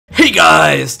Hey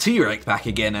guys, T-Rekt back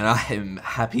again, and I am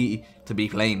happy to be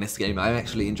playing this game. I'm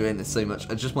actually enjoying this so much.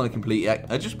 I just want to complete it.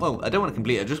 I don't want to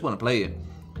complete it, I just want to play it.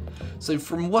 So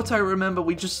from what I remember,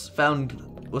 we just found,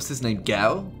 what's his name,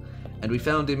 Gal? And we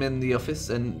found him in the office,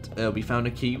 and we found a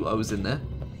key while I was in there.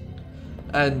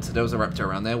 And there was a raptor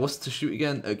around there. What's to shoot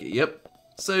again? Okay, yep.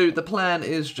 So the plan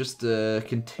is just to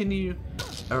continue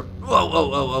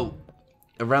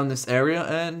around this area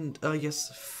and,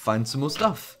 yes, find some more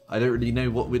stuff. I don't really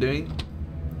know what we're doing.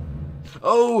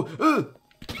 Oh!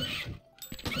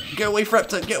 Get away,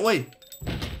 Raptor, get away!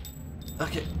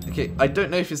 Okay, I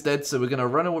don't know if he's dead, so we're going to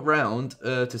run around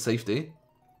to safety.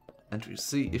 And we'll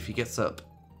see if he gets up.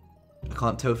 I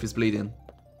can't tell if he's bleeding.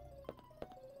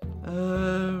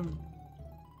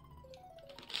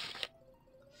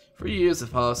 3 years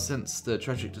have passed since the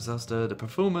tragic disaster. The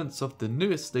performance of the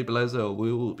newest stabilizer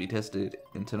will be tested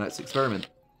in tonight's experiment.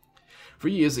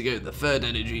 3 years ago, the third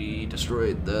energy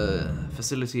destroyed the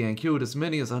facility and killed as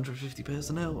many as 150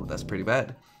 personnel. That's pretty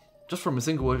bad. Just from a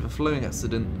single overflowing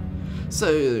accident.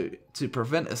 So, to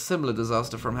prevent a similar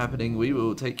disaster from happening, we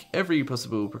will take every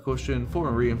possible precaution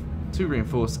to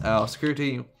reinforce our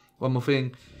security. One more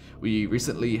thing. We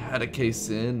recently had a case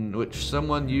in which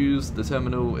someone used the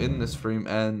terminal in this room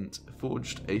and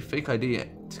forged a fake ID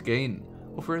to gain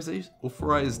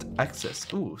authorized access.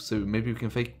 Ooh, so maybe we can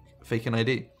fake an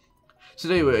ID.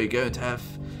 Today we're going to have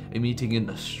a meeting in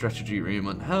the strategy room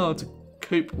on how to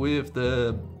cope with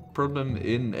the problem.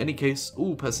 In any case,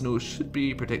 all personnel should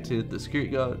be protected. The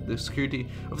security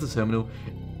of the terminal.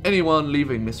 Anyone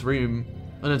leaving this room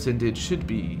unattended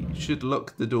should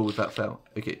lock the door without fail.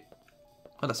 Okay.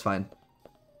 Oh, that's fine.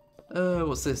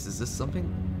 What's this? Is this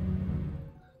something?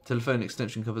 Telephone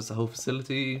extension covers the whole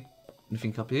facility.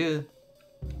 Anything up here?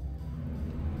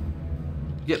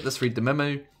 Yep, let's read the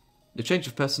memo. The change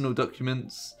of personal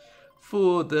documents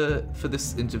for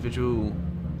this individual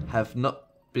have not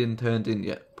been turned in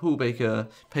yet. Paul Baker,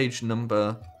 page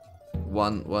number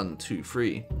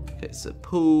 1123. Okay, so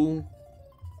Paul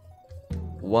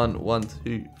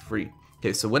 1123.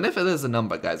 Okay, so whenever there's a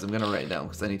number, guys, I'm gonna write it down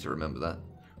because I need to remember that.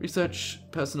 Research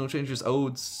personal changes.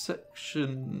 Old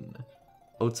section.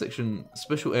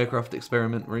 Special aircraft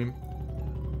experiment room.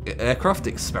 Aircraft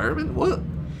experiment? What?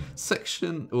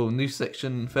 Section or new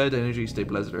section. Third energy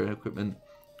stabilizer equipment.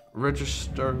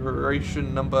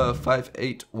 Registration number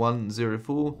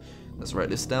 58104. Let's write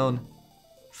this down.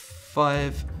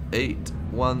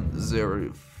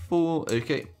 58104.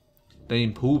 Okay.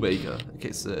 Name Paul Baker.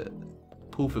 Okay, so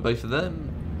Paul for both of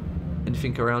them.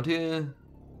 Anything around here?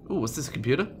 Oh, what's this, a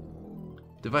computer?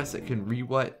 Device that can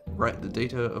write the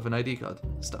data of an ID card.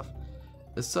 Stuff.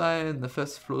 Assign the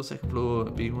first floor, second floor,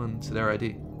 B1 to their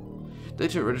ID.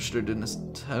 Data registered in this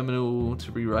terminal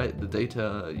to rewrite the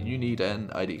data. You need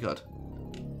an ID card.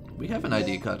 We have an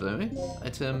ID card, don't we?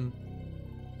 Item.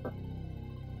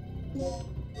 No.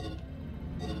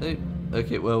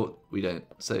 Okay, well, we don't.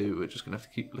 So we're just going to have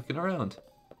to keep looking around.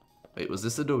 Wait, was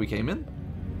this the door we came in?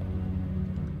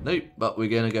 Nope, but we're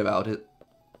going to go about it.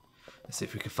 Let's see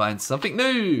if we can find something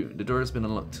new. The door has been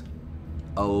unlocked.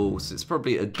 Oh, so it's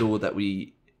probably a door that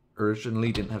we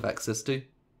originally didn't have access to.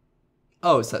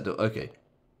 Oh, it's that door. Okay.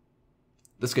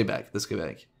 Let's go back.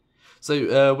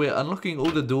 So we're unlocking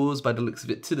all the doors by the looks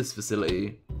of it to this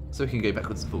facility. So we can go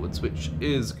backwards and forwards, which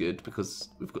is good because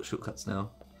we've got shortcuts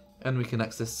now. And we can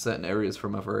access certain areas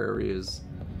from other areas.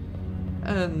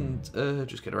 And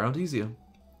just get around easier.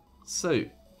 So,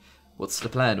 what's the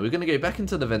plan? We're going to go back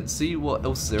into the vent, see what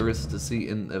else there is to see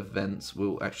in the vents.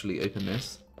 We'll actually open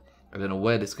this. I don't know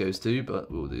where this goes to, but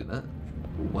we'll do that.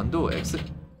 One door, exit.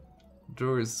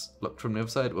 Door is locked from the other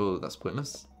side. Well, that's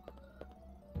pointless.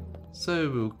 So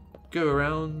we'll go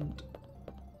around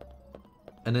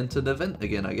and enter the vent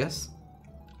again, I guess.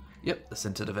 Yep, let's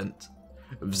enter the vent.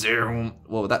 Zoom.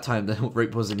 Well, that time the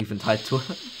rope wasn't even tied to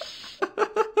her.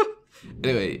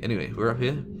 Anyway, we're up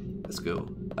here. Let's go.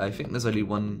 I think there's only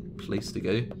one place to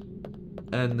go.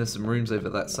 And there's some rooms over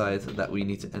that side that we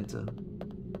need to enter.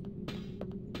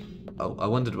 Oh, I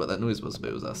wondered what that noise was, but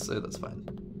it was us, so that's fine.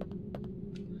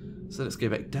 So let's go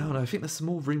back down. I think there's some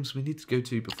more rooms we need to go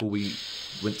to before we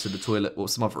went to the toilet, or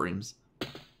some other rooms.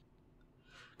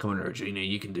 Come on, Regina,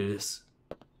 you can do this.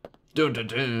 Good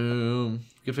thing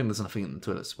there's nothing in the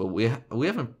toilets. Well, we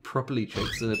haven't properly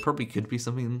checked, so there probably could be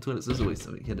something in the toilets. There's always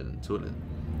something hidden in the toilet.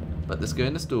 But let's go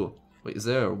in this door. Wait, is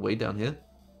there a way down here?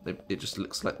 It just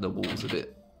looks like the wall's a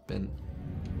bit bent.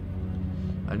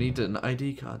 I need an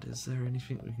ID card. Is there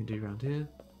anything we can do around here?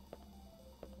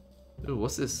 Oh,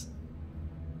 what's this?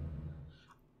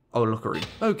 Oh, locker room.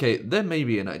 Okay, there may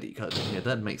be an ID card in here.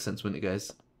 That makes sense, wouldn't it,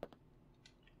 guys?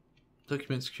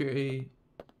 Document security.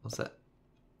 What's that?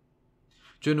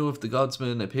 Journal of the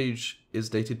Guardsman, a page is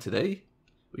dated today.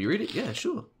 Will you read it? Yeah,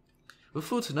 sure.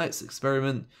 Before tonight's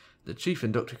experiment, the Chief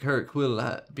and Dr. T-Rekt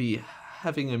will be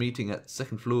having a meeting at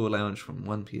second floor lounge from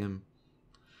 1 p.m.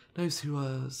 Those who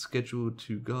are scheduled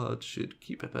to guard should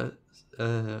keep a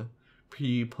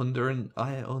preponderant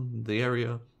eye on the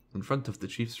area in front of the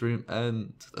Chief's room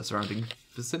and the surrounding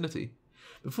vicinity.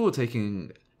 Before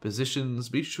taking positions,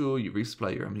 be sure you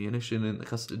resupply your ammunition in the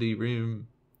custody room.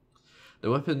 The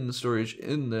weapon storage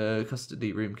in the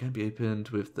custody room can be opened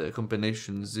with the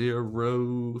combination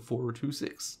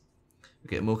 0426. We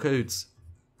get more codes.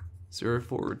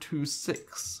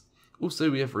 0426.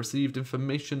 Also, we have received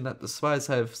information that the spies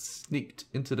have sneaked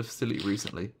into the facility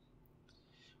recently.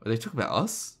 Are they talking about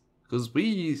us? Because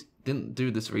we didn't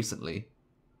do this recently.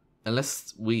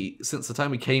 Unless since the time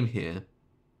we came here,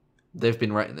 they've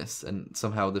been writing this, and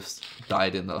somehow this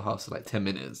died in the last like 10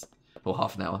 minutes. Or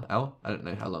half an hour. Hour? I don't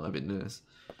know how long I've been doing this.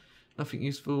 Nothing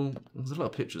useful. There's a lot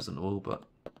of pictures and all, but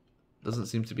doesn't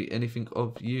seem to be anything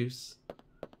of use.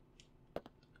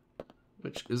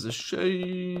 Which is a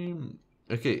shame.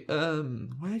 Okay,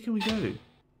 where can we go?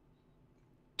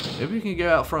 Maybe we can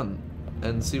go out front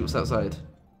and see what's outside.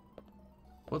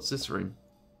 What's this room?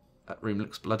 That room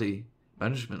looks bloody.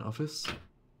 Management office.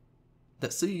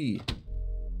 Let's see.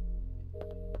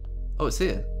 Oh, it's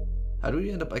here. How do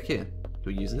we end up back here? Do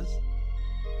we use this?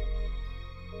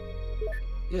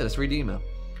 Yeah, let's read the email.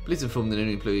 Please inform the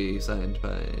new employee signed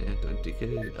by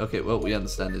DK. Okay, well, we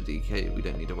understand the DK. We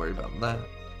don't need to worry about that.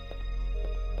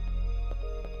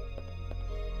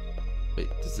 Wait,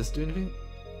 does this do anything?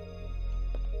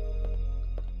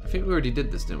 I think we already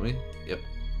did this, didn't we? Yep,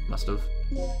 must have.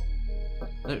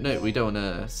 No, we don't want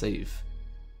to save.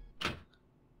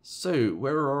 So,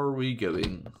 where are we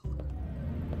going?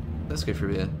 Let's go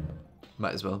through here.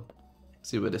 Might as well.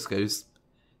 See where this goes.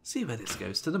 See where this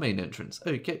goes. To the main entrance.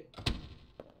 Okay.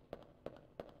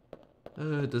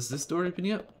 Does this door open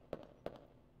yet?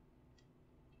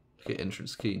 Okay,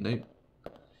 entrance key. No.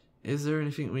 Is there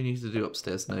anything we need to do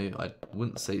upstairs? No, I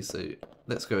wouldn't say so.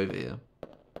 Let's go over here.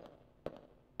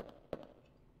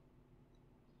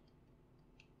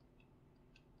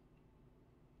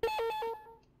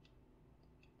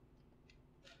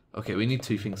 Okay, we need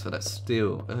 2 things for that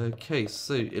still. Okay,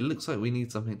 so it looks like we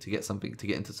need something to get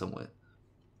into somewhere.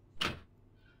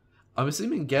 I'm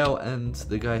assuming Gale and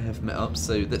the guy have met up,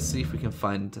 so let's see if we can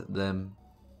find them.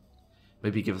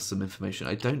 Maybe give us some information.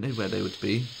 I don't know where they would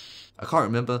be. I can't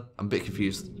remember. I'm a bit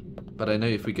confused. But I know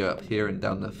if we go up here and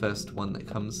down the first one that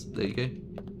comes, there you go,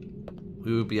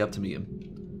 we will be able to meet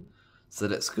him. So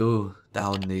let's go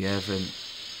down the vent.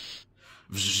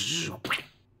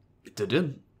 It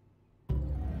didn't.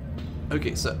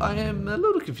 Okay, so I am a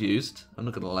little confused, I'm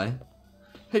not gonna lie.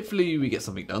 Hopefully we get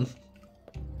something done.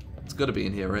 It's gotta be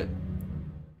in here, right?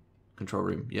 Control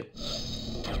room, yep.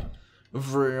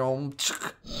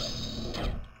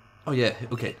 Oh yeah,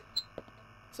 okay.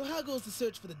 So how goes the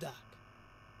search for the doc?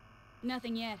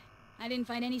 Nothing yet. I didn't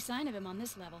find any sign of him on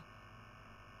this level.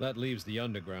 That leaves the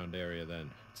underground area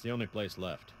then. It's the only place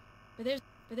left. But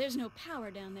there's no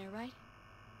power down there, right?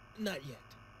 Not yet.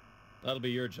 That'll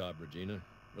be your job, Regina.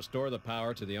 Restore the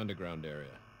power to the underground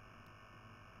area.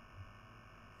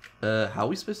 How are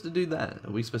we supposed to do that?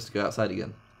 Are we supposed to go outside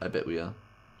again? I bet we are.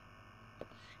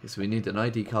 Okay, so we need an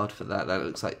ID card for that. That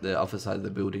looks like the other side of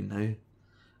the building now.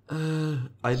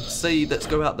 I'd say let's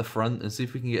go out the front and see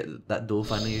if we can get that door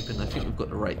finally open. I think we've got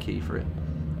the right key for it.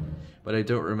 But I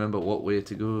don't remember what way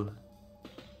to go.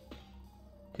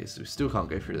 Okay, so we still can't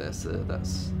go through there, so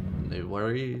that's no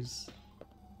worries.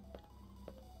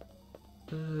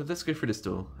 Let's go through this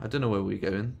door. I don't know where we're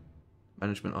going.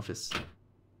 Management office.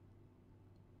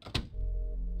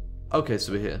 Okay,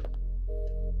 so we're here.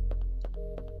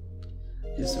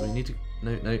 Okay, so we need to...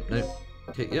 No.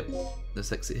 Okay, yep.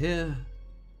 Let's exit here.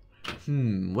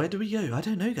 Where do we go? I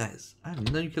don't know, guys. I have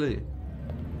no clue.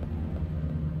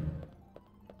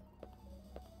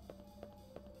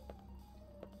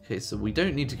 Okay, so we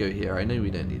don't need to go here. I know we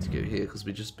don't need to go here because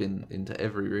we've just been into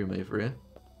every room over here.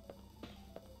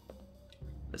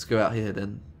 Let's go out here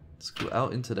then. Let's go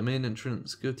out into the main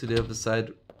entrance. Go to the other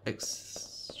side.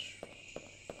 Let's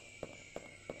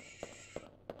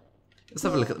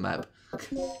have a look at the map. I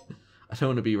don't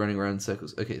want to be running around in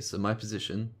circles. Okay, so my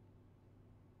position.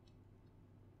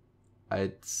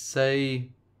 I'd say...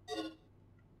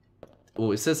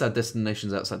 Well, it says our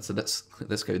destination's outside, so let's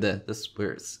go there. That's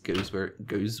where it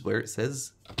goes where it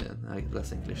says. Yeah,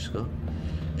 that's English, Scott.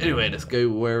 Anyway, let's go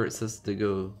where it says to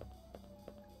go.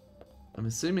 I'm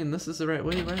assuming this is the right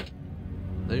way, right?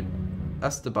 Nope.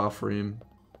 That's the bathroom.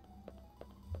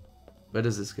 Where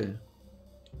does this go?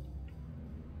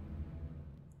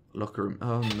 Locker room.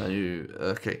 Oh no.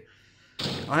 Okay.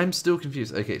 I'm still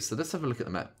confused. Okay, so let's have a look at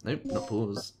the map. Nope, not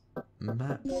pause.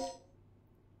 Map.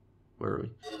 Where are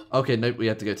we? Okay, nope, we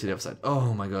had to go to the other side.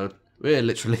 Oh my god. We're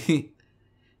literally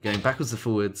going backwards and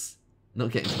forwards.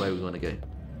 Not getting to where we want to go.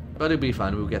 But it'll be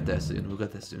fine. We'll get there soon. We'll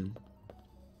get there soon.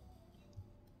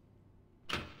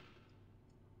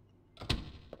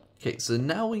 Okay, so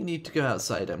now we need to go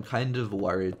outside. I'm kind of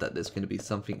worried that there's going to be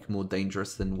something more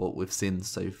dangerous than what we've seen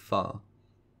so far.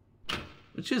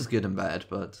 Which is good and bad,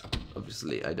 but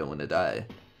obviously I don't want to die.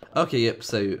 Okay, yep,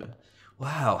 so...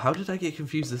 Wow, how did I get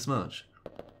confused this much?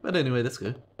 But anyway, let's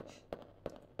go.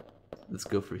 Let's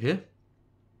go through here.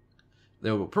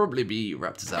 There will probably be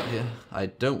raptors out here. I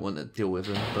don't want to deal with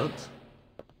them, but...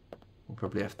 We'll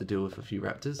probably have to deal with a few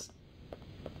raptors.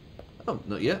 Oh,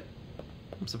 not yet.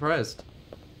 I'm surprised.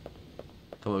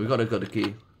 Come on, we gotta got a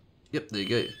key. Yep, there you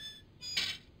go.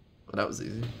 Well, that was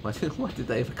easy. Why did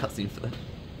they have a cutscene for that?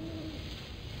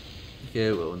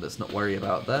 Okay, well, let's not worry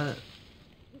about that.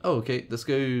 Oh, okay, let's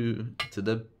go to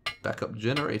the backup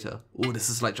generator. Oh,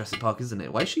 this is like Jurassic Park, isn't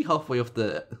it? Why is she halfway off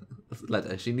the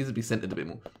ladder? She needs to be centered a bit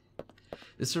more.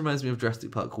 This reminds me of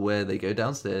Jurassic Park, where they go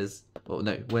downstairs. Well,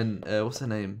 no, when, what's her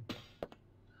name?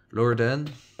 Laura Dern,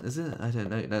 is it? I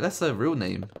don't know. No, that's her real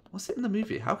name. What's it in the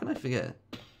movie? How can I forget?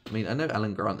 I mean, I know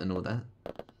Alan Grant and all that.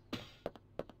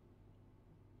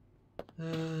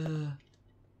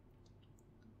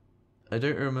 I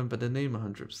don't remember the name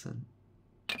 100%.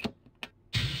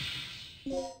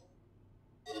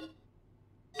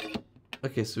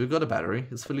 Okay, so we've got a battery.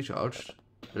 It's fully charged.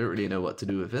 I don't really know what to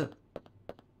do with it.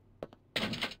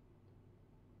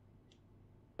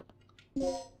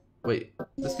 Wait,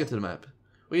 let's get to the map.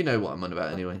 Well, you know what I'm on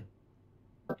about anyway.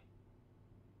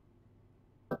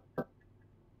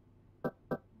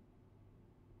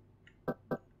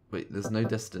 Wait, there's no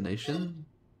destination?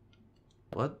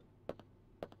 What?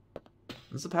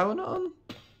 Is the power not on?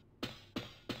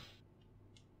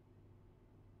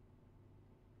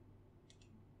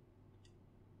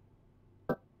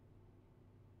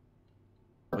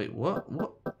 Wait, what?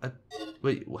 What?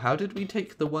 Wait, how did we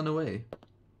take the one away?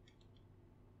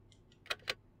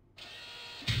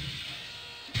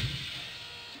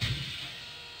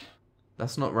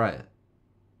 That's not right.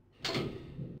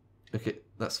 Okay,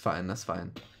 that's fine, that's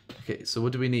fine. Okay, so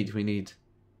what do we need? We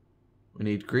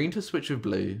need green to switch with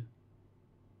blue.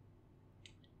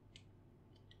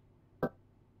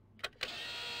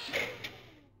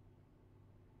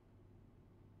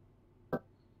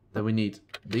 Then we need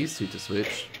these two to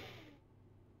switch.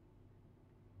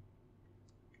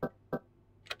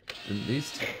 And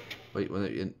these two.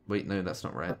 Wait, no, that's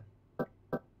not right.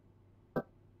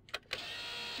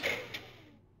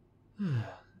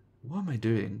 What am I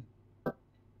doing?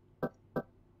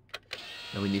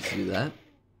 Now we need to do that.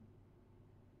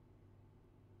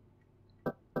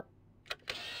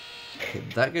 Okay,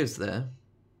 that goes there.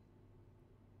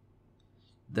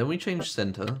 Then we change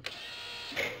center.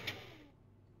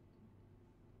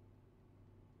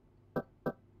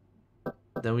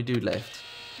 Then we do left.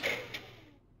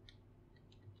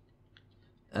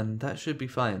 And that should be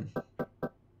fine.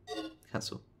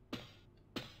 Cancel.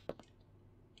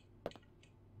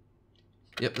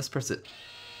 Yep, let's press it.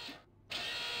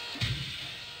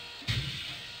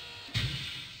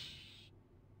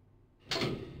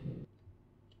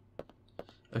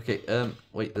 Okay,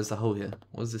 wait, there's a hole here.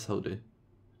 What does this hole do?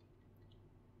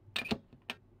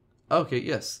 Okay,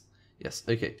 yes. Yes,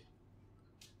 okay.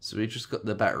 So we just got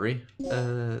the battery.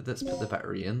 Let's put the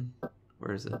battery in.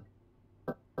 Where is it?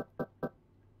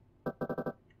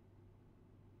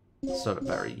 Start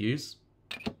battery use.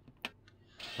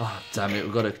 Oh, damn it,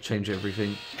 we've got to change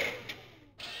everything.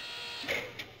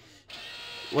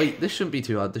 Wait, this shouldn't be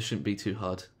too hard. This shouldn't be too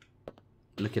hard.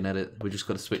 Looking at it, we just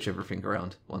got to switch everything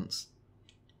around once.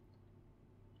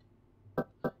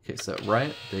 Okay, so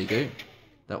right, there you go.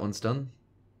 That one's done.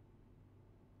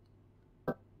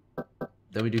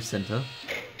 Then we do center.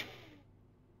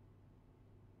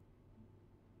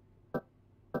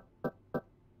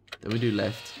 Then we do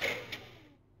left.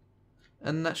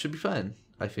 And that should be fine,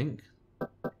 I think.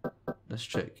 Let's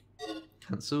check.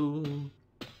 Cancel.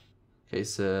 Okay,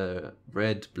 so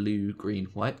red, blue, green,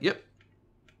 white. Yep.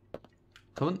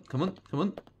 Come on, come on, come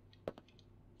on.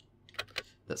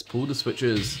 Let's pull the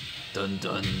switches. Dun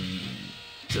dun.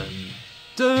 Dun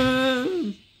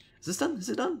dun. Is this done? Is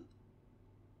it done?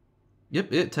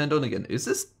 Yep, it turned on again. Is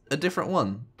this a different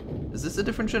one? Is this a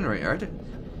different generator?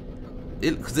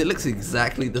 Because it looks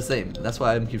exactly the same. That's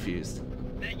why I'm confused.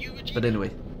 But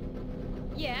anyway.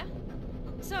 Yeah.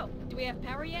 So, do we have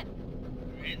power yet?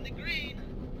 We're in the green,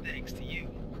 thanks to you.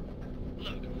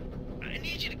 Look, I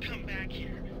need you to come back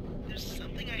here. There's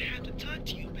something I talk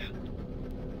to you about.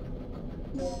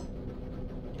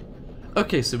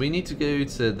 Okay, so we need to go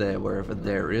to there, wherever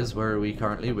there is. Where are we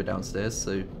currently? We're downstairs,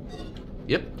 so...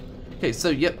 Yep. Okay, so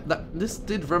yep, this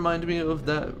did remind me of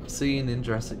that scene in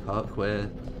Jurassic Park where...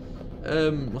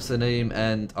 what's her name?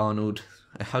 And Arnold...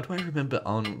 How do I remember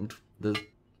Arnold? The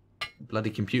bloody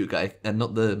computer guy, and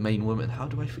not the main woman. How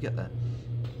do I forget that?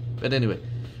 But anyway,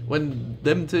 when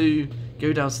them two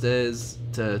go downstairs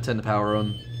to turn the power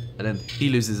on, and then he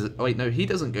loses it. Oh wait, no, he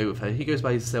doesn't go with her. He goes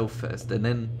by himself first, and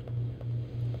then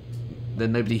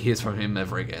nobody hears from him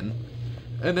ever again.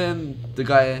 And then the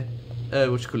guy,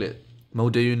 what you call it,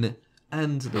 Muldoon,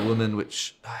 and the woman,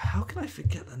 which, how can I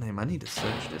forget the name? I need to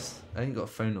search this. I ain't got a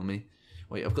phone on me.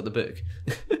 Wait, I've got the book.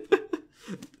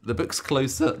 The book's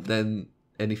closer than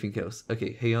anything else.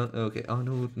 Okay, hey, okay,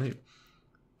 Arnold, no,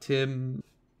 Tim.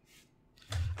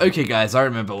 Okay, guys, I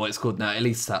remember what it's called now.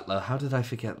 Elise Sattler. How did I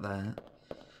forget that?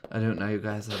 I don't know,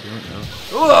 guys. I don't know.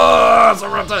 Oh, it's a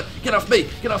raptor! Get off me!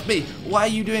 Get off me! Why are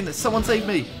you doing this? Someone save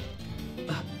me!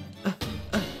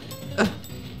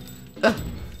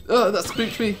 Oh, that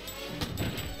spooked me.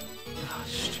 Oh,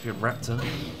 stupid raptor.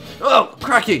 Oh,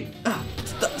 cracky!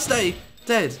 Stay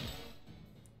dead.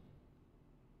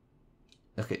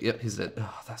 Okay, yep, he's dead.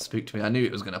 Oh, that spooked me. I knew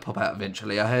it was going to pop out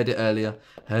eventually. I heard it earlier.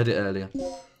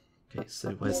 Okay,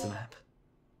 so where's the map?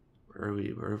 Where are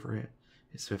we? We're over here.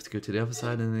 So we have to go to the other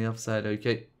side and the other side.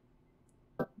 Okay.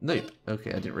 Nope.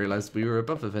 Okay, I didn't realise we were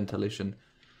above the ventilation.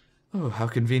 Oh, how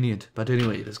convenient. But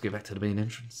anyway, let's go back to the main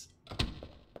entrance.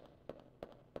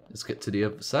 Let's get to the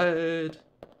other side.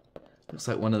 Looks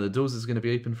like one of the doors is going to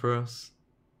be open for us.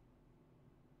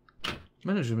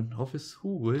 Management office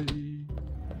hallway.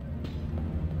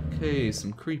 Okay,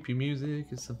 some creepy music.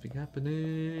 Is something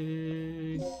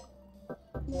happening?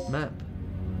 Map.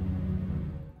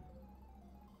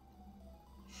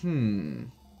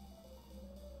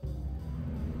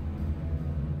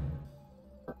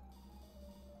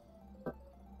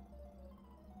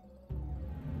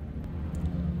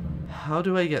 How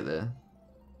do I get there?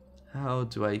 How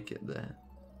do I get there?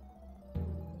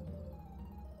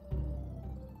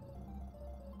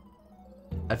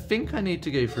 I think I need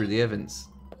to go through the Evans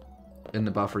in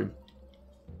the bathroom.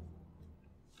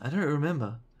 I don't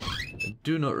remember. I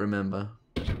do not remember.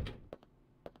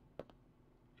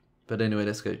 But anyway,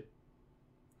 let's go.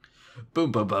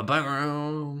 Boom, boom, boom,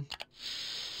 boom.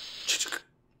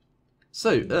 So,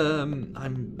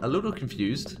 I'm a little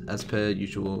confused, as per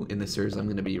usual in this series. I'm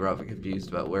going to be rather confused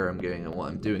about where I'm going and what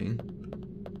I'm doing.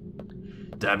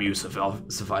 Damn you,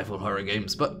 survival horror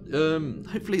games. But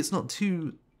hopefully it's not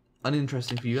too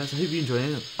uninteresting for you guys. I hope you're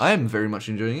enjoying it. I am very much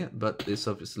enjoying it, but this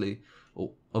obviously,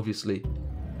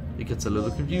 it gets a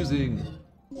little confusing.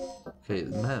 Okay,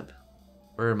 the map.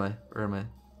 Where am I?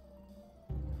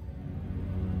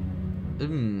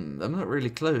 I'm not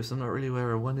really close. I'm not really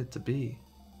where I wanted to be.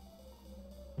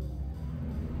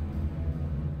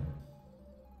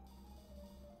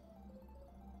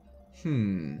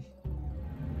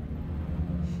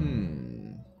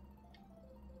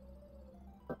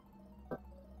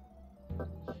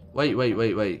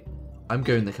 Wait. I'm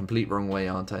going the complete wrong way,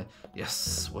 aren't I?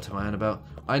 Yes, what am I on about?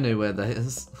 I know where that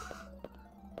is.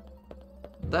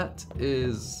 That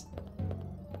is...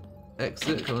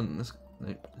 exit. Come on, let's... No,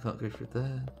 I can't go through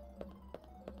there.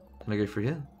 Can I go through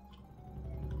here?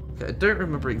 Okay, I don't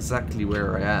remember exactly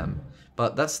where I am,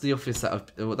 but that's the office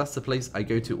that that's the place I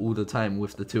go to all the time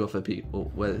with the two other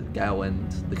people, where Gal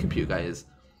and the computer guy is.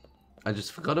 I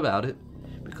just forgot about it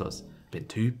because I've been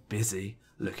too busy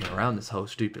looking around this whole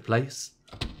stupid place.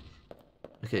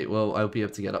 Okay, well, I'll be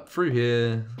able to get up through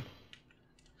here.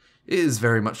 It is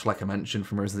very much like a mansion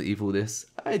from Resident Evil, this.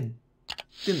 I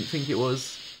didn't think it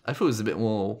was. I thought it was a bit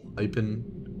more open,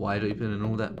 wide open and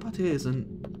all that, but it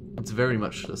isn't. It's very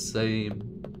much the same,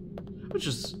 which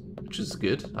is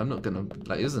good. I'm not gonna,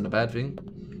 like, it isn't a bad thing,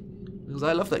 because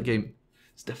I love that game.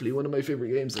 It's definitely one of my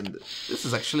favourite games, and this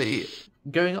is actually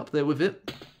going up there with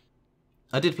it.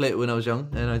 I did play it when I was young,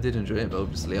 and I did enjoy it, but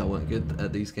obviously I wasn't good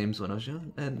at these games when I was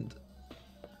young, and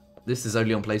this is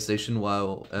only on PlayStation,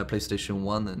 while PlayStation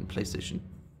 1 and PlayStation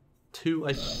 2, no,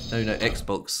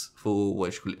 Xbox for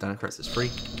what you call it, Dino is free.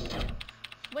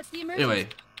 What's the emergency? Anyway.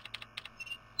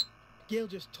 Gale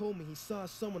just told me he saw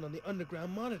someone on the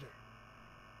underground monitor.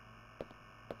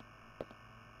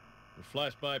 It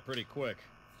flashed by pretty quick,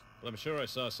 but I'm sure I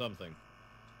saw something.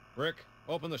 Rick,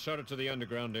 open the shutter to the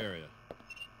underground area.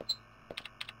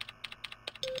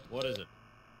 What is it?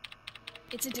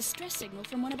 It's a distress signal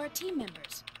from one of our team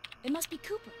members. It must be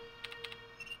Cooper.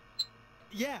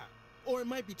 Yeah, or it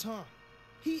might be Tom.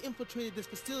 He infiltrated this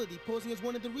facility posing as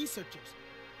one of the researchers.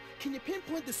 Can you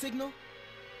pinpoint the signal?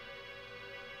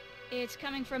 It's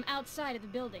coming from outside of the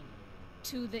building,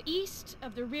 to the east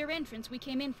of the rear entrance we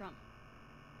came in from.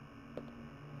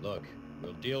 Look,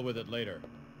 we'll deal with it later.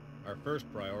 Our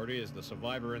first priority is the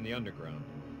survivor in the underground.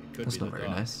 It could That's be not the very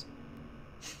dog. nice.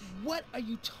 What are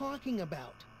you talking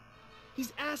about?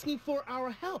 He's asking for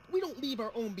our help. We don't leave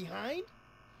our own behind.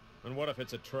 And what if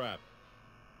it's a trap?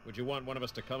 Would you want one of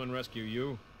us to come and rescue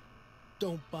you?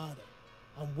 Don't bother.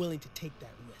 I'm willing to take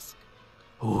that risk.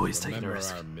 Oh, he's taking a Remember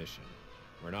risk. our mission.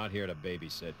 We're not here to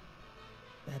babysit.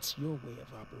 That's your way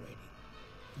of operating,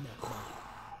 not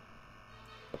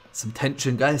mine. Some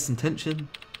tension, guys, some tension.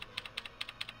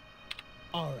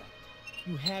 All right.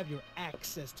 You have your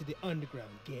access to the underground,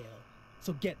 Gale.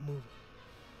 So get moving.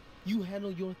 You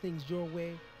handle your things your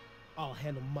way. I'll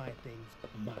handle my things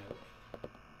my way.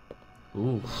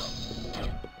 Ooh.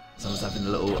 Someone's having a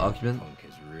little argument. Punk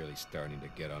is really starting to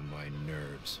get on my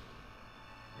nerves.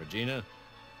 Regina,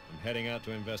 I'm heading out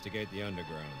to investigate the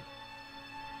underground.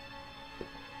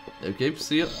 Okay,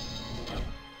 see ya.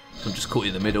 I'm just caught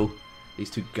in the middle. These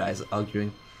two guys are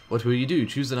arguing. What will you do?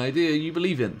 Choose an idea you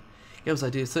believe in. Gail's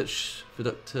idea, search for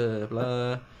Dr.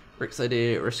 Blah. Rick's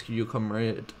idea, rescue your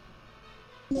comrade.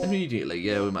 Immediately,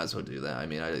 yeah, we might as well do that. I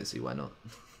mean, I don't see why not.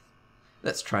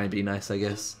 Let's try and be nice, I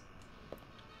guess.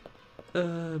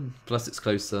 Plus it's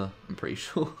closer, I'm pretty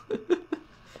sure.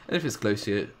 And if it's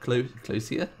closer,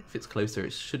 if it's closer,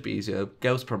 it should be easier.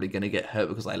 Gail's probably going to get hurt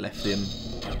because I left him.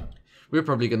 We're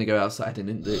probably going to go outside,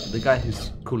 and the guy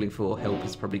who's calling for help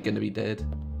is probably going to be dead.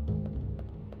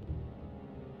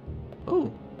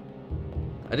 Oh.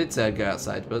 I did say I'd go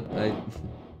outside, but I...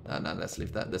 No, let's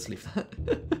leave that. Let's leave that.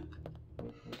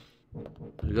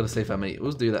 We've got to save our mate.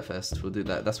 We'll do that first. We'll do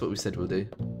that. That's what we said we'll do.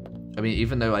 I mean,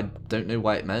 even though I don't know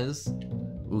why it matters,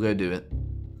 we'll go do it.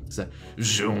 So,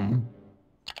 zoom.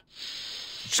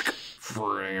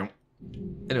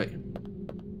 Anyway.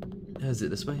 Is it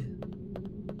this way?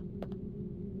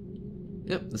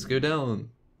 Yep, let's go down.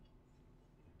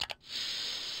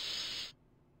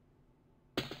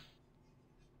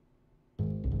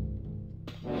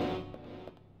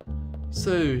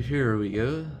 So, here we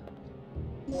go.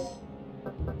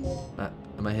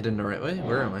 Am I heading the right way?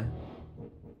 Where am I?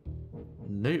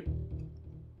 Nope.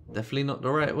 Definitely not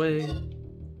the right way.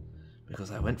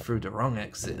 Because I went through the wrong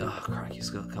exit. Oh, crikey,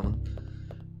 Scott, come on.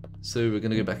 So, we're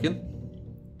gonna go back in.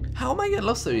 How am I getting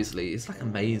lost so easily? It's like a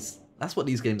maze. That's what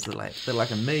these games are like. They're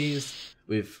like a maze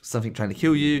with something trying to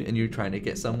kill you and you're trying to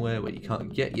get somewhere where you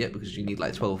can't get yet because you need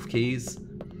like 12 keys.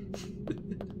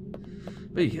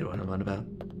 But you get what I'm on about.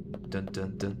 Dun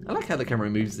dun dun. I like how the camera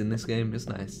moves in this game, it's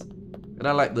nice. And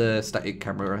I like the static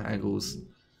camera angles.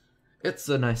 It's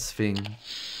a nice thing.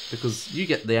 Because you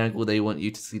get the angle they want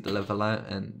you to see the level at,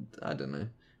 and I don't know.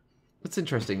 It's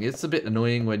interesting. It's a bit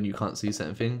annoying when you can't see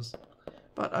certain things.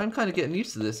 But I'm kind of getting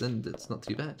used to this and it's not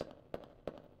too bad.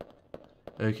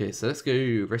 Okay, so let's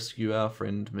go rescue our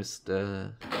friend,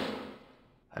 Mr...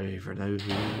 I don't even know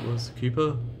who it was.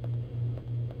 Cooper?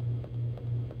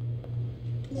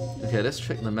 Okay, let's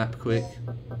check the map quick.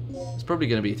 It's probably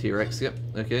going to be a T-Rekt, yep,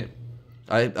 okay.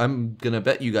 I'm going to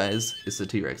bet you guys it's a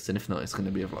T-Rekt, and if not, it's going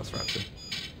to be a Velociraptor.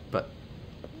 But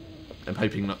I'm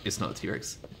hoping it's not a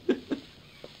T-Rekt.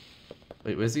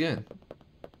 Wait, where's he going?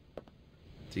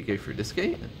 Did he go through this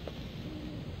gate?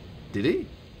 Did he?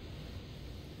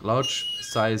 Large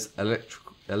size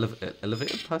electrical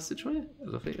elevator passageway?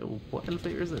 Elevator? What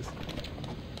elevator is this?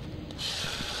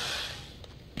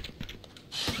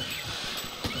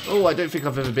 Oh, I don't think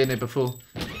I've ever been here before.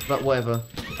 But whatever.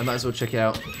 I might as well check it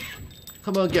out.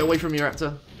 Come on, get away from me,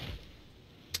 raptor.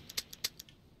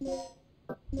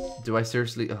 Do I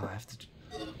seriously? Oh, I have to.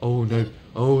 Oh no!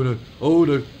 Oh no! Oh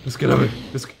no! Let's get away!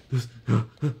 Let's.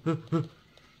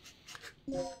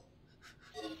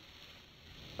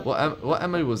 What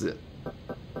ammo was it?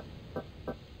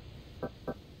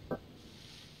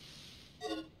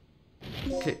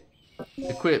 Okay.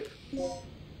 Equip.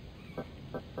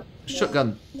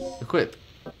 Shotgun. Equip.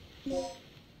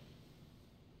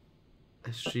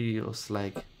 SG or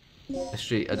slag?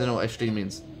 SG. I don't know what SG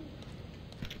means.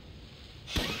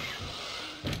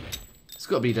 It's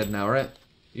got to be dead now, right?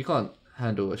 You can't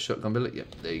handle a shotgun bullet.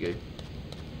 Yep, there you go.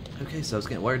 Okay, so I was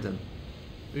getting worried then.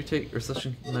 We take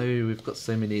recession. No, we've got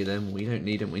so many of them. We don't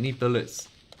need them. We need bullets.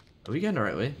 Are we going the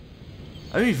right way?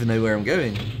 I don't even know where I'm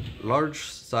going. Large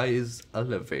size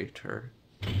elevator.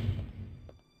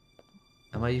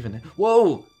 Am I even?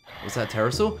 Whoa! Was that a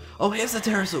pterosaur? Oh, here's a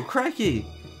pterosaur. Crikey!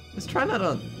 It's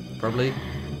Pteranodon. Probably.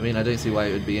 I mean, I don't see why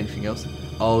it would be anything else.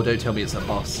 Oh, don't tell me it's a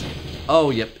boss. Oh,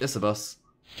 yep, it's a boss.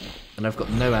 And I've got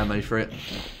no ammo for it.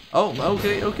 Oh,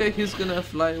 okay, okay, he's gonna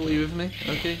fly away with me.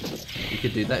 Okay, he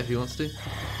could do that if he wants to.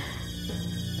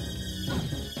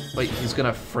 Wait, he's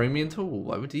gonna throw me into a wall?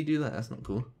 Why would he do that? That's not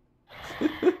cool.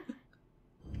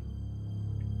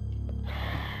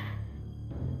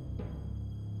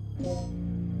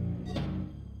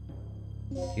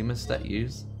 Hemostat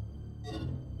use.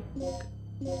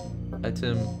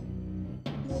 Item.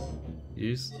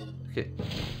 Use. Okay.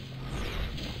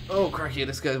 Oh, cracky,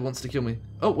 this guy wants to kill me.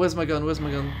 Oh, where's my gun? Where's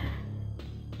my gun?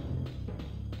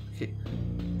 Okay.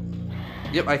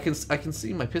 Yep, I can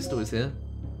see my pistol is here.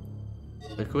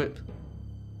 Equip.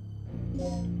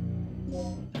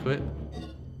 Equip.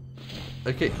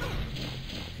 Okay.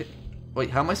 Okay. Wait,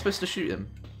 how am I supposed to shoot him?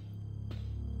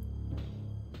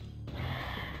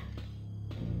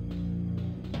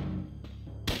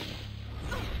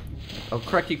 Oh,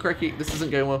 cracky, cracky, this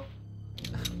isn't going well.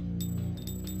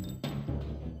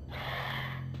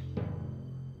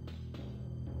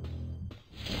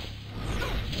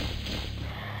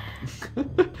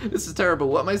 This is terrible.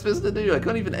 What am I supposed to do? I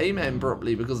can't even aim at him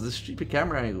properly because of the stupid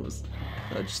camera angles.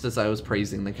 Just as I was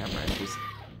praising the camera angles.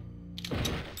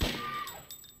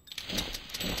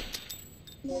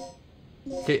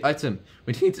 Okay, item.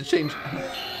 We need to change.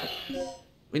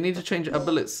 We need to change our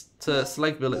bullets to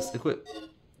slag bullets. Equip.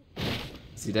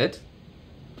 Is he dead?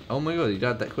 Oh my god, he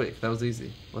died that quick. That was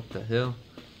easy. What the hell?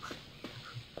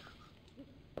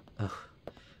 Oh.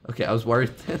 Okay, I was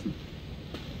worried then.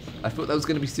 I thought that was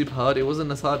going to be super hard. It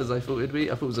wasn't as hard as I thought it'd be.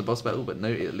 I thought it was a boss battle, but no,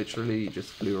 it literally just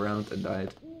flew around and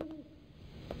died.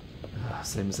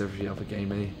 Same as every other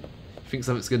game, eh? You think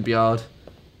something's going to be hard,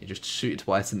 you just shoot it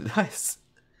twice and it dies.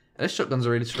 And those shotguns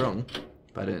are really strong,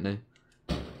 but I don't know.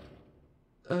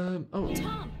 Oh,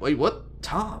 Tom. Wait, what?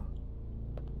 Tom?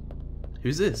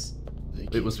 Who's this?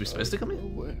 Wait, was we supposed to come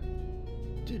in? Nowhere.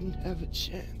 Didn't have a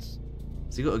chance.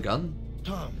 Has he got a gun?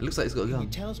 Tom, It looks like he's got a can you gun.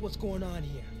 tell us what's going on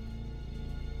here?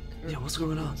 Yeah, what's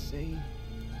going on? Insane.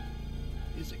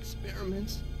 His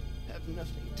experiments have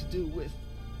nothing to do with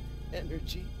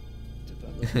energy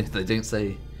development. They don't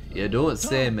say. Yeah, don't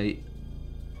say, mate.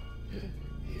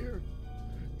 Here,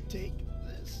 take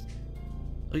this.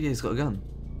 Oh yeah, he's got a gun.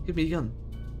 Give me a gun.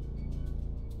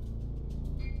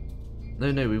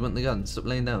 No, we want the gun. Stop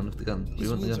laying down with the gun. We These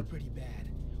want the wounds gun. are pretty bad.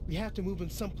 We have to move him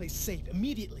someplace safe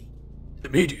immediately.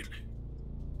 Immediately.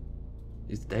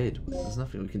 He's dead. There's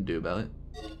nothing we can do about it.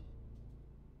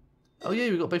 Oh yeah,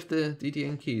 we got both the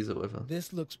DDN keys or whatever.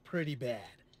 This looks pretty bad.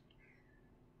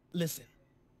 Listen,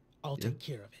 I'll Yeah. take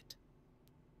care of it.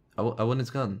 I want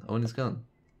his gun. I want his gun.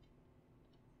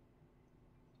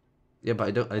 Yeah,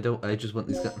 but I just want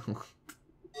this gun.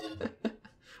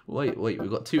 wait,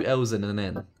 we've got 2 L's and an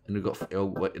N. And we've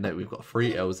got, we've got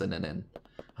 3 L's and an N.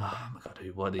 Oh my god,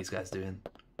 what are these guys doing?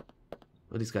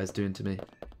 What are these guys doing to me?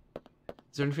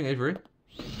 Is there anything over here?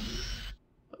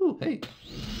 Oh, hey.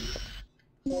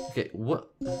 Okay, what?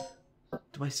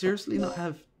 Do I seriously not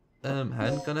have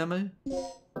handgun ammo?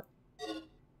 No,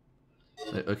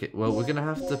 okay, well, we're gonna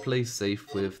have to play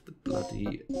safe with the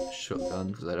bloody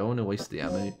shotgun because I don't want to waste the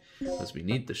ammo because we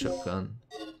need the shotgun.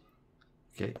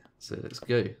 Okay, so let's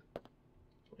go.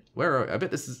 Where are I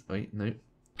bet this is. Wait, no.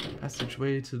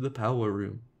 Passageway to the power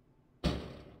room.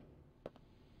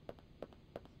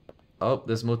 Oh,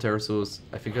 there's more pterosaurs.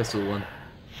 I think I saw one.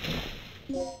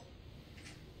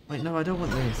 Wait, no, I don't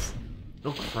want this.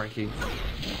 Oh, crikey.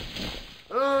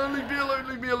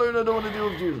 Leave me alone, I don't want to deal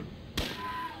with you.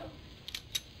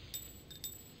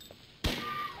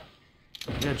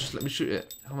 Yeah, just let me shoot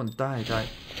it. Come on, die.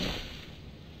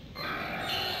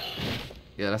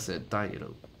 Yeah, that's it. Die, you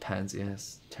little pansy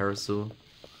ass pterosaur.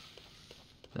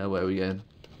 Now, where are we going?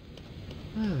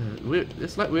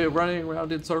 It's like we're running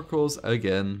around in circles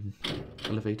again.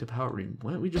 Elevator power room.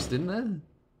 Weren't we just in there?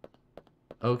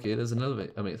 Okay, there's an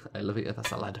elevator. I mean, elevator,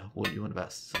 that's a ladder. What do you want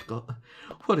about, Scott?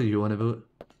 What do you want about?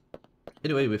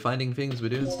 Anyway, we're finding things, we're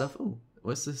doing stuff. Oh,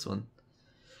 what's this one?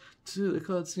 The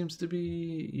card seems to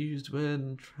be used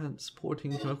when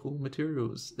transporting chemical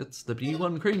materials. It's the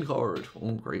B1 crane card.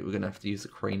 Oh, great, we're gonna have to use a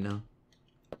crane now.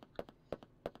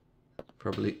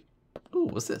 Probably. Oh,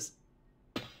 what's this?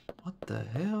 What the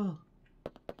hell?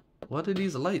 What are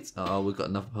these lights? Oh, we've got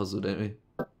another puzzle, don't we?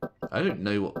 I don't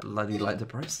know what bloody light to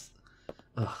press.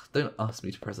 Ugh, don't ask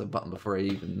me to press a button before I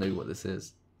even know what this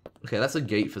is. Okay, that's a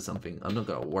gate for something. I'm not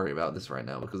going to worry about this right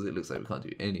now because it looks like we can't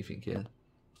do anything here.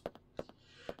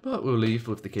 But we'll leave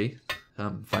with the key.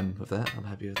 I'm fine with that. I'm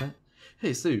happy with that.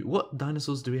 Hey, so what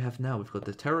dinosaurs do we have now? We've got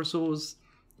the pterosaurs.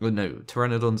 Well, no,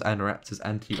 Pteranodons, Anoraptors,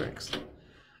 and T-Reks.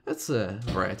 That's a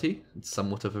variety. It's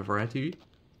somewhat of a variety.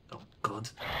 Oh, God.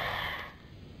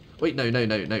 Wait, no.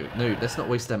 Let's not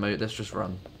waste ammo. Let's just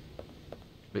run.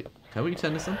 Wait, can we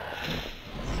turn this on?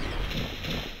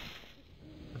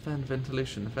 The fan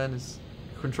ventilation. The fan is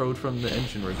controlled from the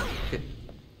engine room. Okay.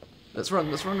 Let's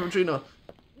run, Regina.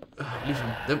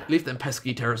 Leave them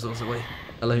pesky pterosaurs away.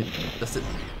 Alone. That's it.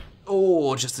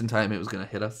 Oh, just in time. It was going to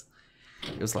hit us.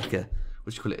 It was like a,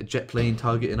 what do you call it, a jet plane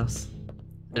targeting us.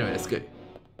 Anyway, let's go.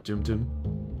 Doom doom.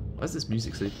 Why is this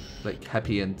music so like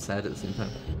happy and sad at the same time?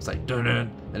 It's like dun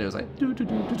dun, and it was like do do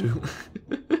do do do.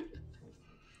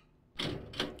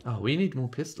 Oh, we need more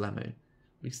pistol ammo.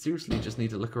 We seriously just need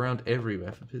to look around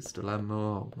everywhere for pistol ammo.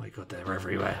 Oh my god, they're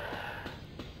everywhere.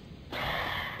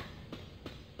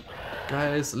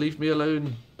 Guys, leave me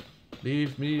alone.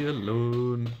 Leave me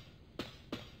alone.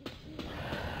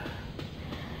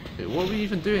 Okay, what are we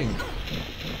even doing?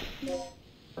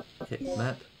 Okay,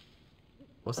 map.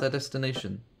 What's our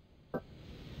destination?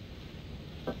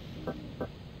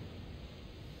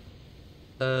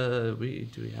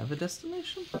 Do we have a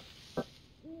destination?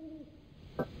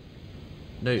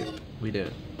 Nope, we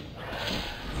don't.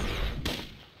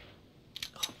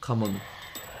 Oh, come on.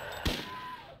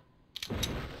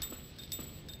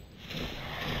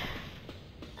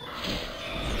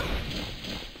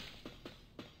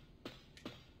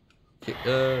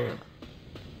 Okay,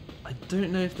 I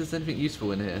don't know if there's anything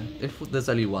useful in here. If there's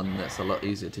only one, that's a lot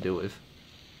easier to deal with.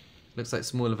 Looks like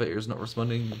small elevator is not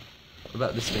responding. What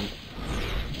about this thing?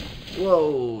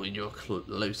 Whoa, you're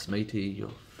close, matey.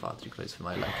 You're far too close for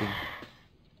my liking.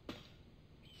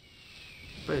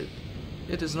 But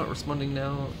it is not responding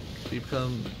now. We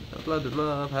become blah blah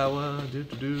blah power do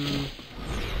do do.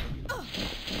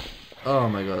 Oh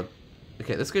my god.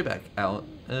 Okay, let's go back out.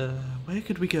 Where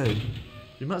could we go?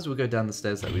 We might as well go down the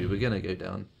stairs that we were gonna go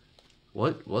down.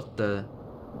 What? What the?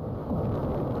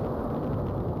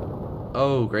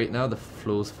 Oh, great! Now the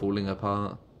floor's falling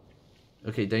apart.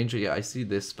 Okay, danger. Yeah, I see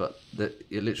this, but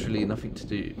it literally nothing to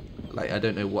do. Like, I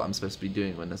don't know what I'm supposed to be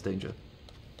doing when there's danger.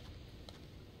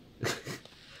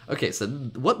 Okay, so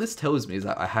what this tells me is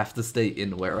that I have to stay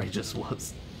in where I just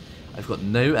was. I've got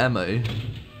no ammo.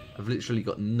 I've literally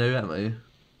got no ammo.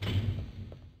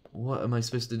 What am I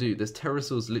supposed to do? There's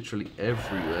pterosaurs literally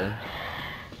everywhere.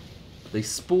 They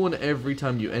spawn every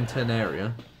time you enter an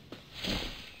area.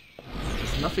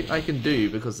 There's nothing I can do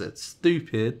because it's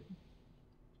stupid.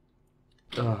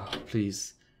 Oh,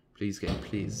 please. Please, game,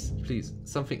 please. Please.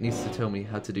 Something needs to tell me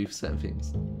how to do certain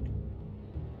things.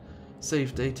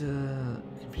 Save data,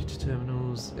 computer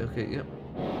terminals. Okay, yep.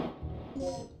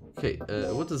 Okay,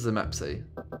 what does the map say?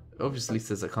 It obviously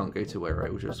says I can't go to where I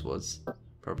just was.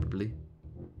 Probably.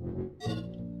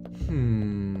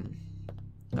 I'm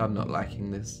not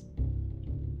liking this.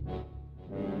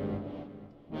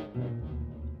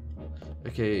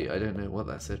 Okay, I don't know what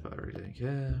that said, but I really don't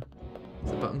care.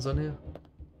 Is there buttons on here?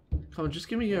 Come on, just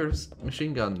give me your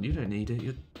machine gun. You don't need it.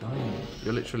 You're dying.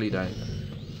 You're literally dying.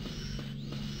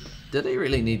 Did they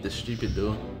really need this stupid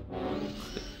door?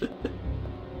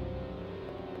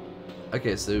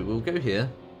 Okay, so we'll go here.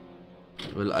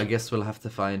 Well, I guess we'll have to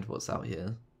find what's out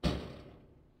here.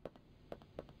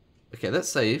 Okay, let's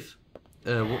save.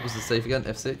 What was the save again?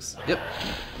 F6? Yep.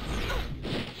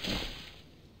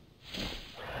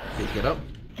 Okay, get up.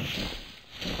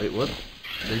 Wait, what?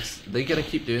 They gonna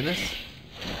keep doing this?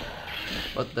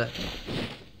 What the?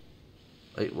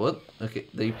 Wait, what? Okay,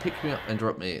 they pick me up and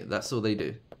drop me. That's all they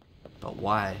do. But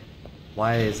why?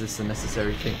 Why is this a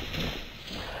necessary thing?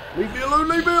 Leave me alone,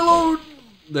 leave me alone!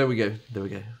 There we go, there we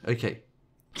go. Okay,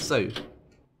 so.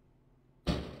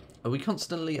 Are we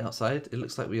constantly outside? It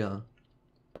looks like we are.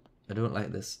 I don't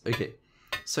like this. Okay,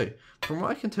 so, from what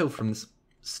I can tell from this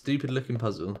stupid looking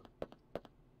puzzle,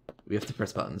 we have to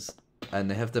press buttons,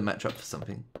 and they have to match up for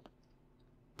something.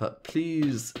 But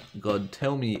please, God,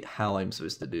 tell me how I'm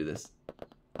supposed to do this.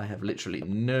 I have literally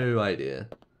no idea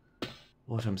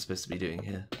what I'm supposed to be doing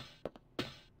here.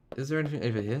 Is there anything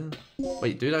over here?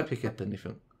 Wait, did I pick up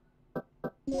anything?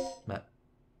 Map.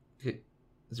 Okay,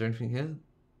 is there anything here?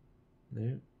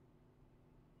 No.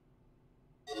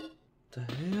 What the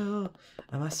hell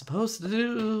am I supposed to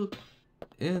do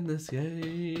in this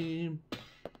game?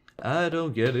 I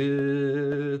don't get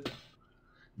it.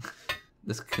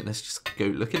 Let's just go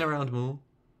looking around more.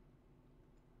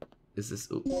 Is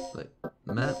this like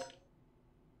map?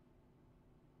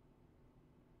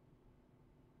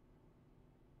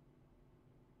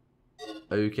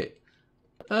 Okay.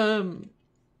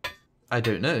 I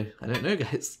don't know. I don't know,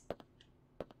 guys.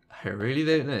 I really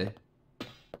don't know.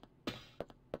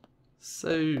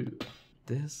 So,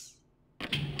 this.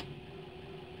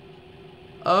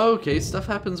 Okay, stuff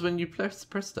happens when you press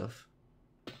stuff.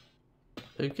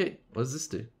 Okay, what does this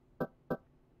do?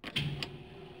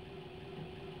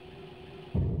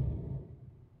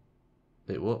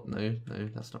 Wait, what? No,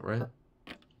 that's not right.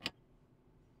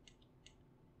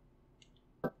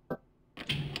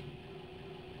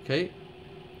 Okay.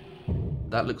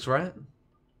 That looks right.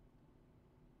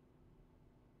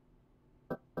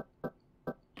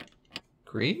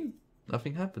 Green?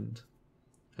 Nothing happened.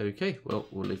 Okay, well,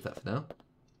 we'll leave that for now.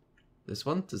 This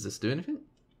one, does this do anything?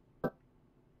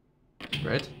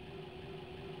 Red?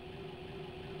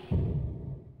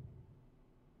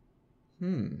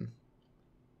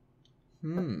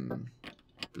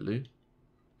 Blue?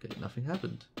 Okay, nothing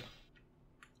happened.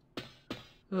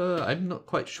 I'm not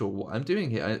quite sure what I'm doing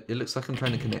here. It looks like I'm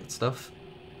trying to connect stuff.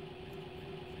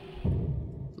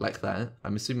 Like that.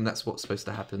 I'm assuming that's what's supposed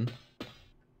to happen.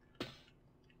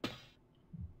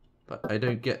 But I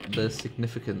don't get the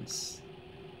significance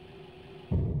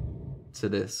to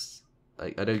this.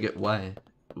 Like, I don't get why.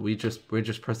 We're just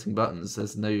pressing buttons.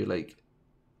 There's no, like,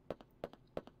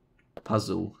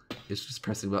 puzzle. It's just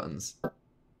pressing buttons.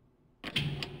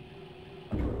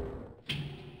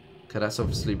 Okay, that's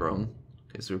obviously wrong.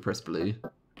 Okay, so we press blue.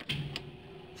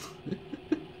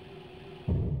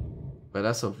 But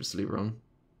that's obviously wrong.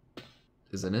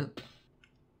 Isn't it?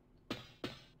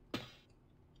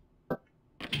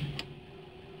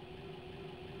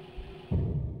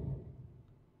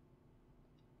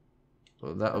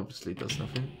 Well, that obviously does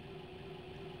nothing.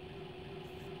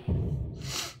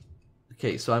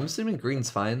 Okay, so I'm assuming green's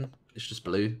fine. It's just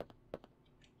blue.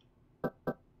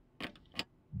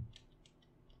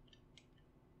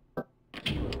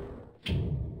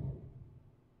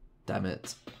 Damn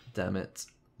it. Damn it.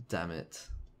 Damn it.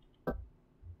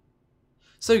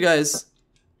 So guys,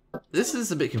 this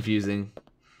is a bit confusing.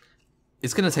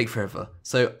 It's going to take forever.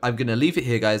 So I'm going to leave it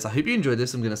here, guys. I hope you enjoyed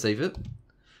this. I'm going to save it.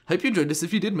 Hope you enjoyed this.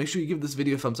 If you did, make sure you give this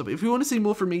video a thumbs up. If you want to see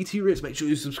more from me, T-Rekt, make sure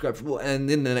you subscribe for more. And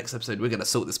in the next episode, we're going to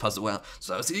sort this puzzle out.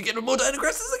 So I'll see you again with more Dino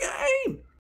again.